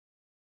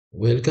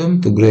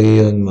Welcome to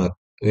GrayYeon Math.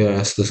 We are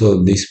asked to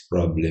solve this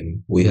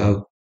problem. We have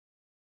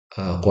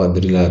a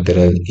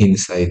quadrilateral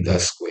inside a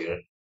square,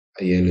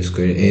 a yellow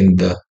square, and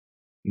the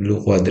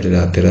blue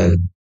quadrilateral,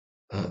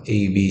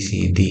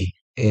 ABCD.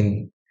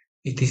 And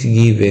it is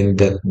given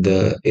that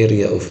the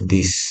area of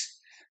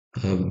this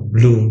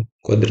blue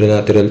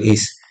quadrilateral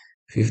is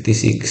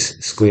 56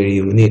 square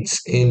units,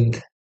 and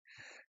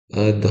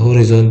the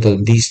horizontal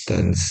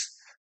distance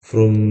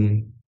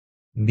from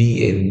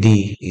B and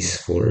D is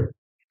 4,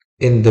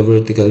 and the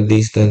vertical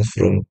distance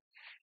from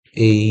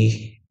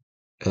A,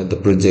 the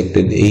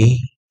projected A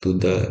to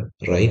the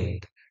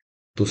right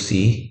to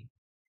C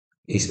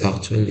is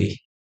actually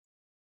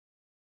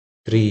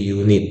 3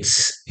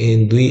 units,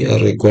 and we are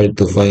required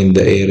to find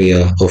the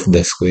area of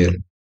the square.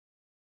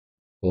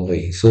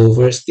 Okay, so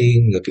first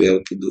thing that we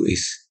have to do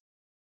is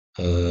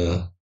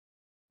uh,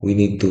 we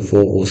need to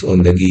focus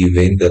on the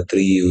given, the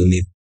 3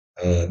 unit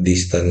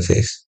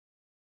distances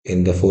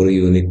and the 4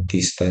 unit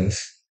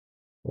distance.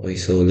 Okay,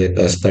 so let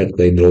us start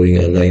by drawing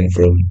a line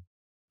from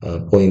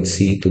point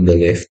C to the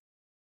left.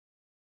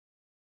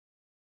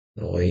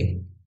 Okay,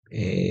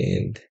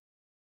 and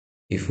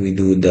if we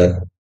do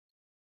that,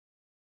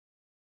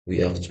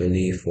 we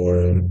actually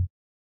form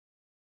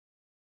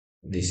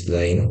this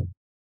line.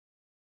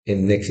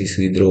 And next is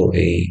we draw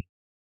a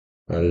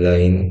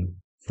line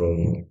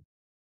from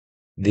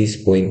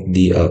this point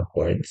D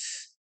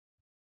upwards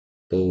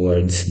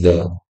towards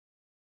the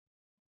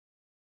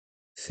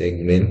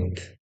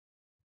segment.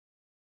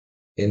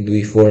 And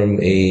we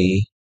form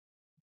a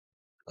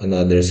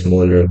another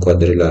smaller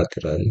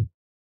quadrilateral.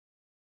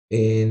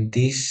 And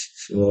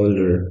this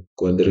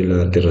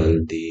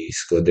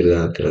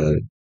quadrilateral,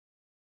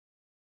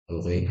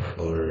 okay,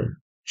 or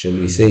shall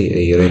we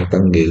say a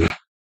rectangle,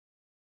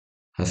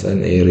 has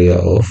an area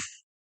of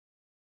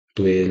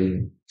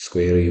 12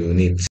 square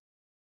units.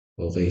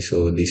 Okay,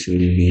 so this will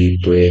be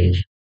 12.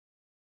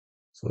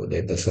 So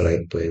let us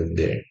write 12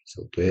 there.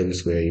 So 12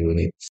 square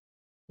units.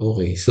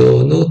 Okay,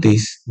 so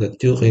notice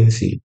that you can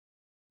see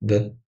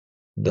that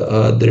the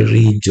other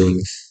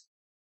regions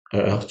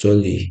are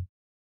actually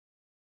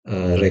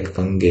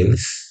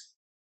rectangles,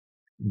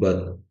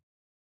 but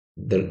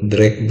the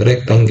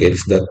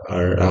rectangles that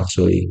are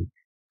actually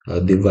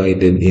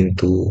divided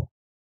into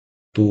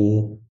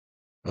two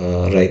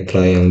right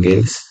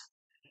triangles.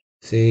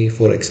 Say,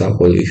 for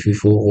example, if we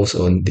focus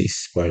on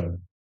this part,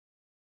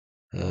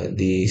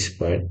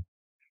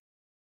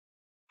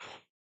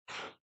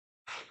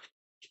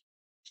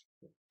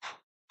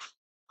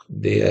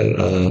 they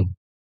are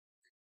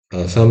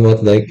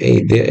somewhat like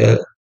they are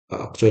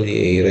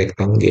actually a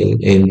rectangle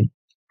and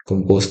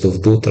composed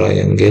of two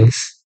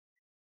triangles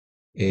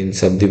and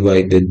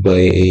subdivided by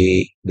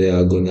a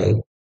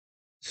diagonal.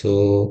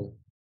 So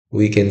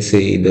we can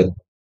say that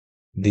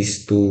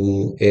these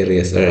two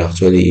areas are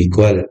actually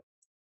equal.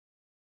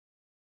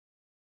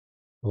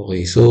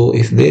 Okay, so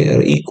if they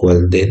are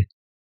equal, then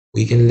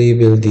we can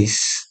label these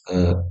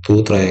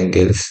two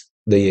triangles.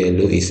 The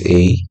yellow is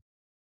A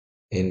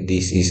and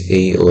this is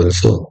A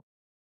also.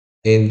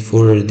 And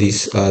for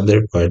this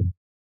other part,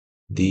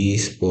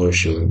 this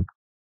portion,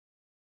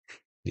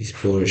 this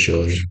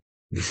portion,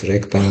 this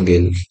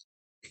rectangle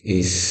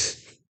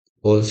is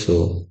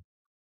also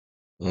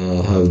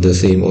have the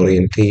same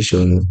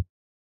orientation.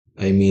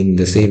 I mean,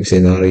 the same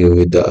scenario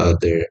with the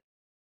other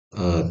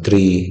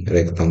three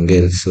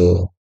rectangles.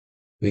 So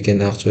we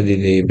can actually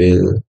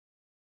label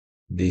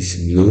this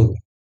blue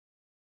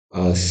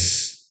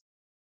as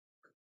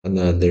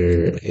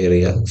another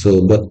area.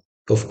 So, but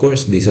of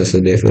course, this has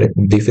a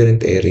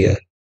different area,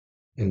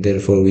 and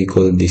therefore we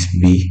call this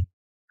B,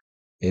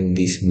 and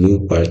this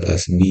blue part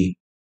as B.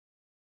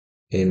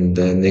 And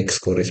the next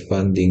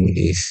corresponding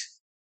is,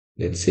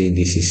 let's say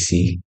this is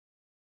C,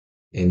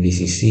 and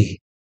this is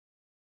C,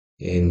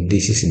 and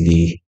this is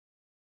D,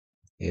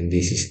 and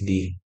this is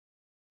D.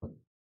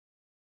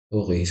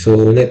 Okay, so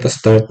let us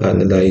start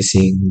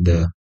analyzing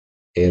the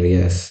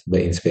areas by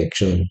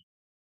inspection.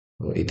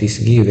 It is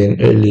given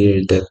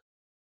earlier that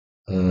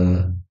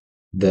uh,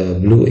 the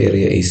blue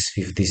area is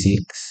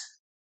 56,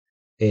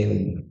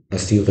 and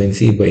as you can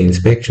see by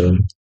inspection,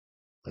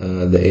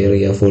 the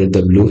area for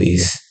the blue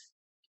is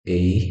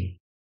A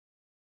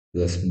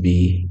plus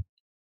B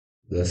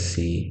plus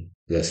C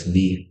plus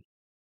D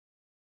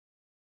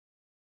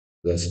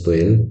plus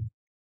 12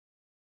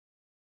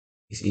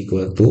 is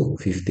equal to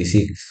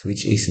 56,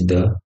 which is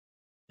the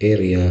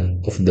area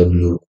of the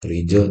blue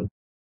region.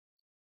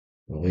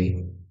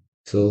 Okay,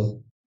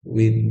 so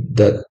with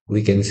that,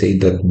 we can say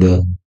that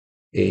the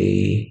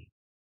A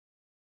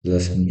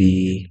plus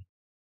B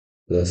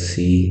plus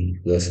C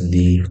plus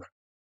D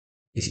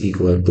is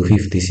equal to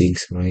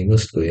 56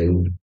 minus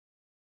 12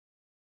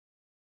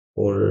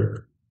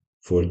 or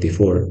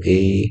 44.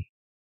 A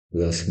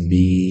plus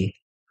B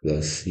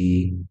plus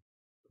C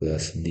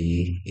plus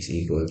D is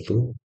equal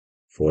to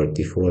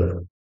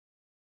 44.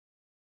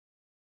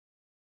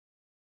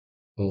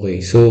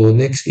 Okay, so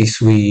next is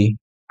we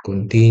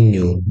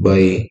continue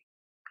by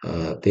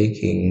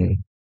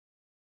taking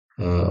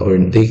or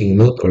taking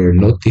note or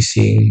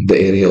noticing the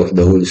area of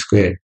the whole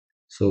square.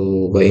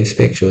 So by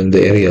inspection,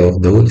 the area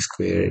of the whole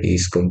square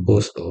is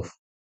composed of,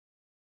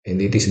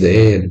 and it is the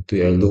area that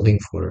we are looking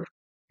for,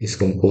 is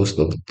composed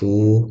of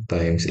 2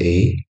 times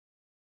A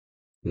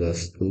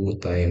plus 2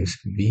 times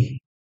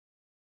B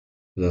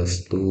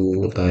plus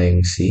 2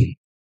 times C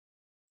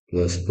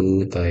plus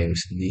 2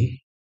 times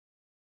D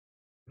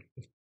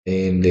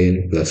and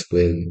then plus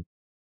 12.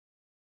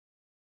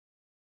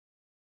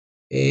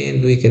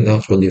 And we can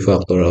actually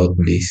factor out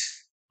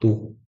this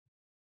 2.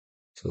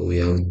 So we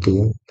have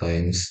 2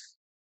 times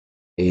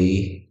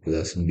A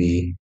plus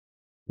B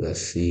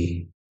plus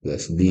C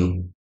plus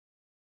D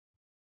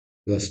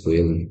plus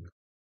 12.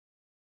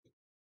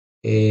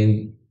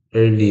 And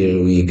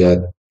earlier we got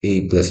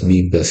A plus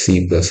B plus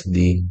C plus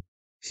D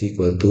is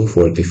equal to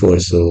 44.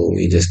 So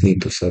we just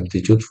need to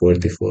substitute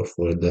 44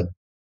 for the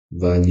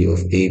value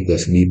of A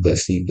plus B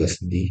plus C plus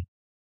D.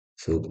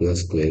 So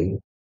plus 12.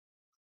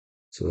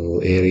 So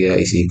area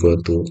is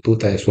equal to 2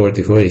 times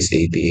 44 is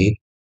 88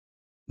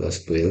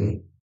 plus 12.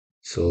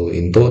 So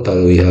in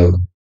total, we have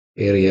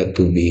area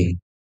to be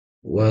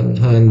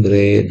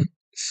 100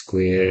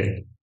 square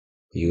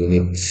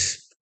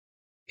units.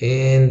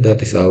 And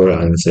that is our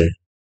answer.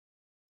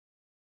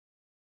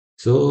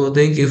 So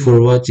thank you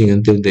for watching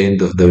until the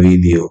end of the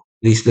video.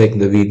 Please like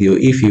the video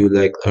if you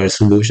liked our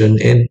solution,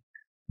 and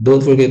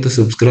don't forget to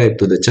subscribe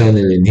to the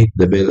channel and hit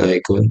the bell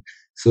icon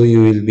so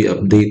you will be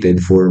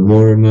updated for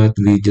more math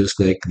videos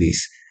like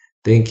this.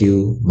 Thank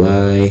you.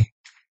 Bye.